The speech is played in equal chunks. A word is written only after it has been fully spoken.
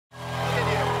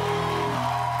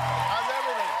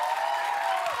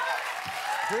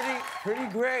Pretty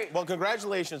great. Well,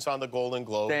 congratulations on the Golden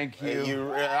Globe. Thank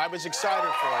you. I was excited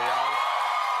for you. Wow.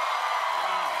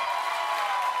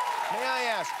 May I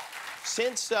ask,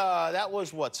 since that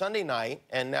was, what, Sunday night,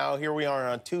 and now here we are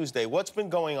on Tuesday, what's been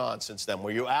going on since then?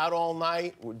 Were you out all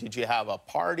night? Did you have a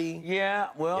party? Yeah,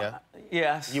 well,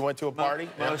 yes. You went to a party?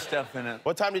 Most definitely.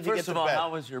 What time did you get to bed? First of all, how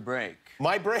was your break?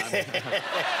 My break?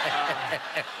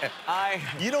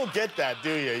 You don't get that,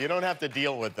 do you? You don't have to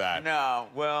deal with that. No,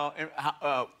 well,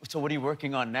 so what are you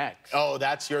working on next? Oh,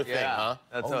 that's your thing, huh?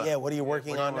 Yeah, what are you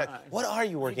working on next? What are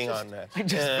you working on next? I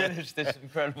just finished this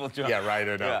incredible job. Yeah, right,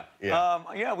 I know.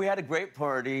 Yeah, we had a great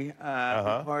party.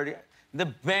 The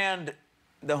band,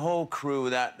 the whole crew,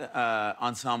 that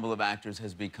ensemble of actors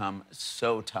has become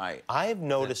so tight. I've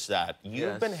noticed that.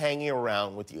 You've been hanging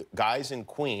around with you guys in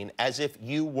Queen as if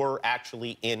you were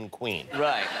actually in Queen.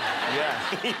 Right,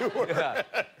 yeah. You were.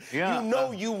 Yeah. You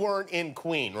know you weren't in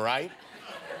Queen, right?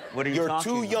 What are you You're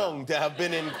talking too young about? to have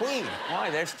been in Queen. Why?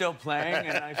 They're still playing,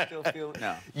 and I still feel...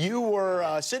 No. You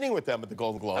were sitting with them at the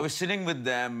Golden Globe. I was sitting with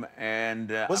them, and...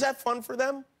 was that fun for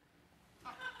them?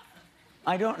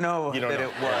 I don't know that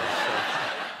it was.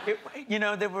 So. You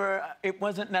know, it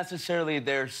wasn't necessarily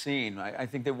their scene. I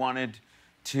think they wanted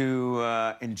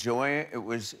to enjoy it. It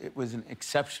was an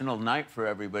exceptional night for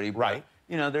everybody. But, right.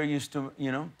 You know, they're used to,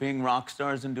 being rock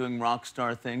stars and doing rock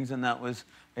star things, and that was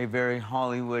a very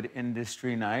Hollywood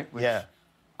industry night, which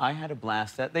I had a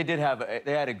blast at. They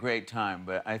had a great time,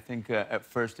 but I think at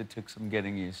first it took some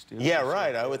getting used to. Yeah,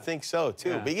 right. I would think so, too.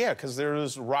 Yeah. But yeah, because there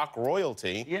was rock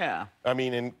royalty. Yeah. I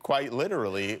mean, and quite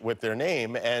literally with their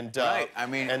name. And, right. I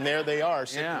mean, and there they are,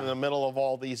 sitting in the middle of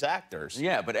all these actors.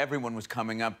 Yeah, but everyone was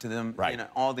coming up to them. Right. You know,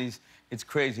 all these, it's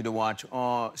crazy to watch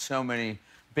so many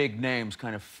big names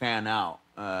kind of fan out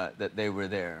that they were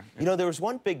there. You know, there was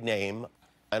one big name,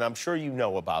 and I'm sure you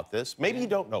know about this. Maybe you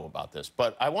don't know about this,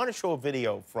 but I want to show a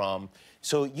video from...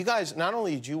 So you guys, not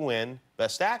only did you win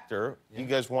Best Actor, you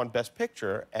guys won Best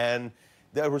Picture, and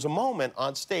there was a moment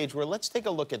on stage where, let's take a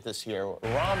look at this here.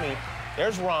 Rami,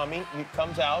 there's Rami, he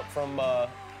comes out from,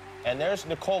 and there's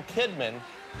Nicole Kidman,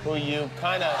 who you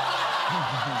kind of,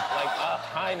 like,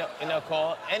 hi,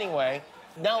 Nicole. Anyway,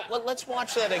 now let's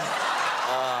watch that again.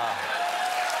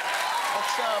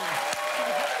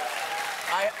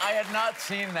 I had not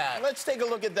seen that. Let's take a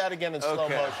look at that again in slow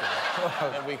motion.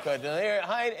 And we could. Here,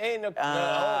 hi, hey, no, look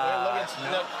at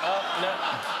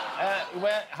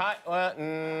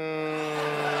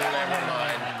never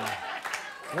mind.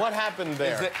 What happened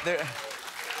there?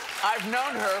 I've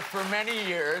known her for many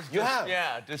years. You have?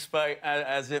 Yeah, despite,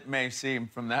 as it may seem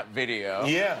from that video.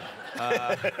 Yeah.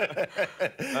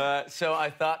 So I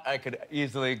thought I could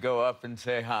easily go up and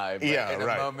say hi. But in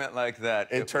a moment like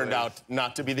that, it turned out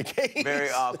not to be the case. Very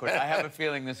awkward. I have a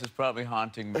feeling this is probably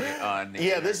haunting me on the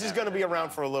internet. This is going to be around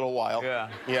for a little while. Yeah.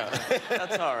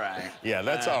 That's all right. Yeah,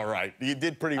 that's all right. You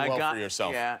did pretty well for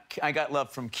yourself. Yeah, I got love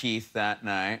from Keith that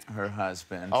night, her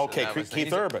husband. Okay, so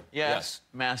Keith Urban. Yes,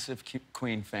 massive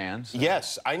Queen fans. So.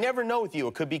 Yes, I never know with you.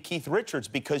 It could be Keith Richards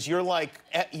because you're like,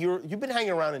 you've been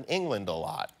hanging around in England a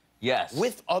lot. Yes.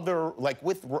 With other,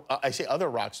 I say other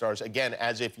rock stars, again,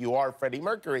 as if you are Freddie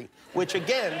Mercury, which,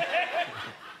 again,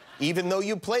 even though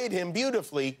you played him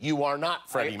beautifully, you are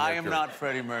not Freddie Mercury. I am not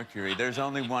Freddie Mercury. There's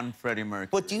only one Freddie Mercury.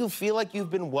 But do you feel like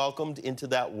you've been welcomed into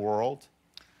that world?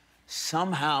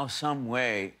 Somehow, some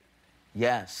way,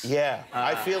 yes. Yeah,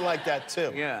 I feel like that,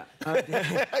 too. Yeah. I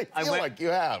feel like you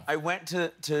have. I went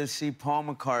to see Paul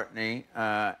McCartney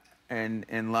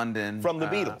in London. From the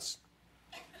Beatles?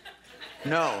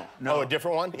 No. Oh, a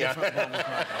different one? Different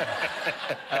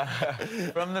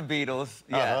from the Beatles,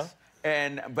 yes.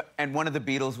 And one of the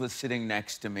Beatles was sitting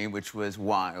next to me, which was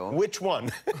wild. Which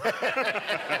one?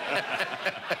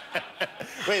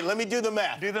 Wait, let me do the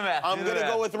math. Do the math. I'm going to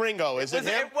go with Ringo. Is it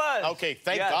him? It was. Okay,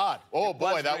 thank God. Oh,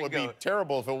 boy, that would be Ringo.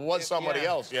 terrible if it was somebody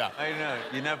else. Yeah. I know.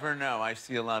 You never know. I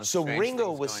see a lot of So strange Ringo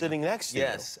things was going sitting on. next to you?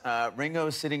 Yes. Ringo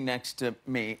was sitting next to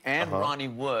me and Ronnie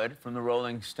Wood from the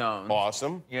Rolling Stones.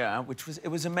 Awesome. Yeah, it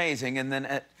was amazing. And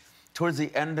then towards the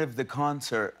end of the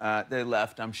concert, they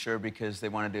left, I'm sure, because they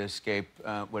wanted to escape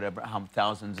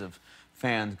thousands of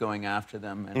fans going after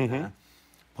them. And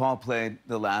Paul played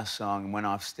the last song and went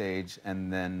off stage,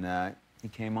 and then he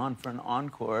came on for an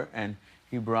encore, and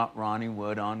he brought Ronnie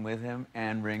Wood on with him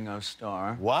and Ringo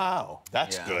Starr. Wow,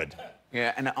 that's good.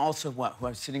 Yeah, and also who I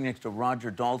was sitting next to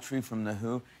Roger Daltrey from The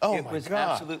Who. Oh, it was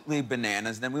absolutely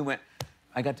bananas. Then we went.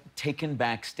 I got taken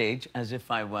backstage as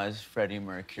if I was Freddie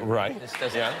Mercury. Right. This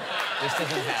doesn't happen.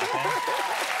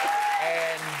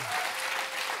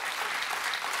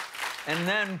 And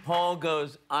then Paul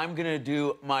goes, I'm going to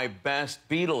do my best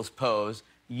Beatles pose.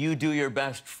 you do your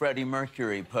best Freddie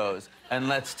Mercury pose, and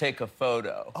let's take a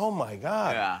photo. Oh, my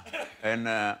God. Yeah.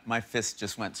 And my fist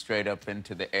just went straight up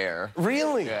into the air.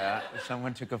 Really? Yeah.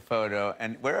 Someone took a photo,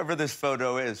 and wherever this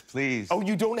photo is, please. Oh,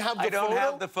 you don't have the photo? I don't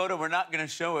have the photo. We're not going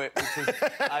to show it because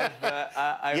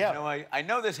I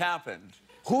know this happened.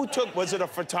 Who took? Was it a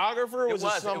photographer, or was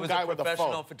it some guy with a phone? It was a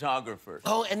professional photographer.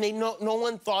 Oh, and no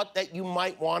one thought that you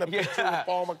might want a picture with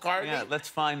Paul McCartney? Yeah, let's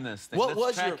find this thing.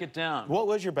 Let's track it down. What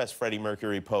was your best Freddie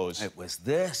Mercury pose? It was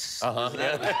this. Uh-huh.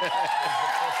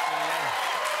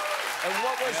 And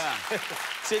what was,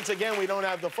 since again we don't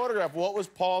have the photograph, what was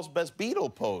Paul's best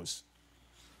Beatle pose?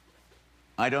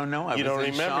 I don't know. You don't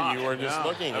remember? You were just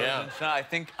looking, yeah. I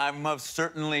think I'm most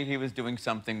certainly he was doing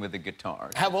something with a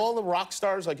guitar. Have all the rock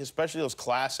stars, like especially those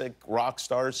classic rock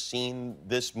stars, seen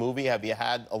this movie? Have you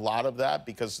had a lot of that?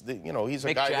 Because you know he's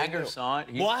a guy. Mick Jagger saw it.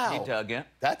 He dug it.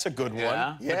 That's a good one.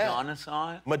 Yeah. Madonna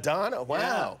saw it. Madonna. Wow.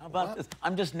 Yeah. How about this?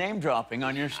 I'm just name dropping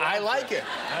on your show. I like it.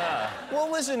 Yeah.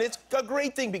 Well, listen, it's a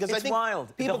great thing because I think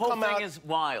wild. People the whole come thing out is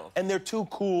wild, and they're too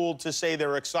cool to say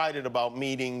they're excited about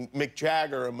meeting Mick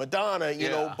Jagger and Madonna. You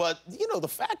know, but you know the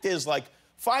fact is, like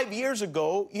 5 years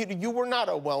ago, you were not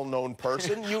a well-known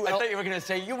person. I thought you were going to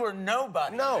say you were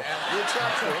nobody. No, it's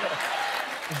not true.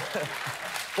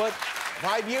 But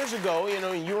 5 years ago, you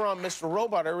know, you were on Mr.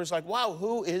 Robot. I was like, wow,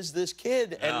 who is this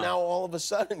kid? And now all of a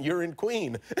sudden, you're in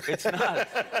Queen. It's not.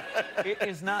 It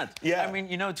is not. Yeah. I mean,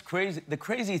 you know, it's crazy. The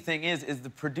crazy thing is the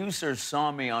producers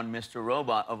saw me on Mr.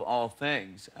 Robot, of all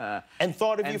things. And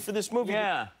thought of you for this movie.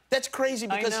 Yeah. That's crazy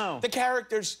because the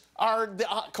characters are the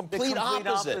complete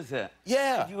opposite.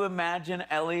 Yeah. Could you imagine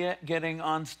Elliot getting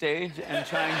on stage and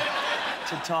trying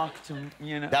to talk to,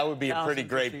 you know... That would be a pretty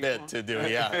great bit to do,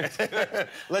 yeah.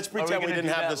 Let's pretend we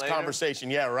didn't have this conversation.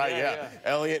 Yeah, right, yeah.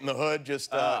 Elliot in the hood,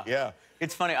 just, yeah.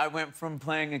 It's funny, I went from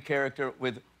playing a character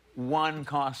with one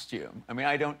costume. I mean,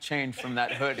 I don't change from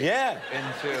that hoodie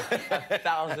into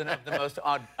 1,000 of the most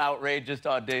outrageous,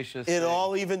 audacious It things.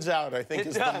 all evens out, I think,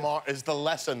 is the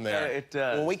lesson there. Yeah, it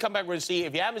does. When we come back, we're going to see,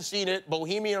 if you haven't seen it,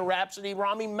 Bohemian Rhapsody,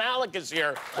 Rami Malek is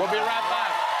here. We'll be right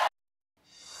back.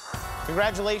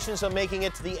 Congratulations on making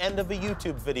it to the end of a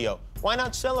YouTube video. Why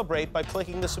not celebrate by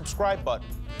clicking the subscribe button?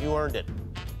 You earned it.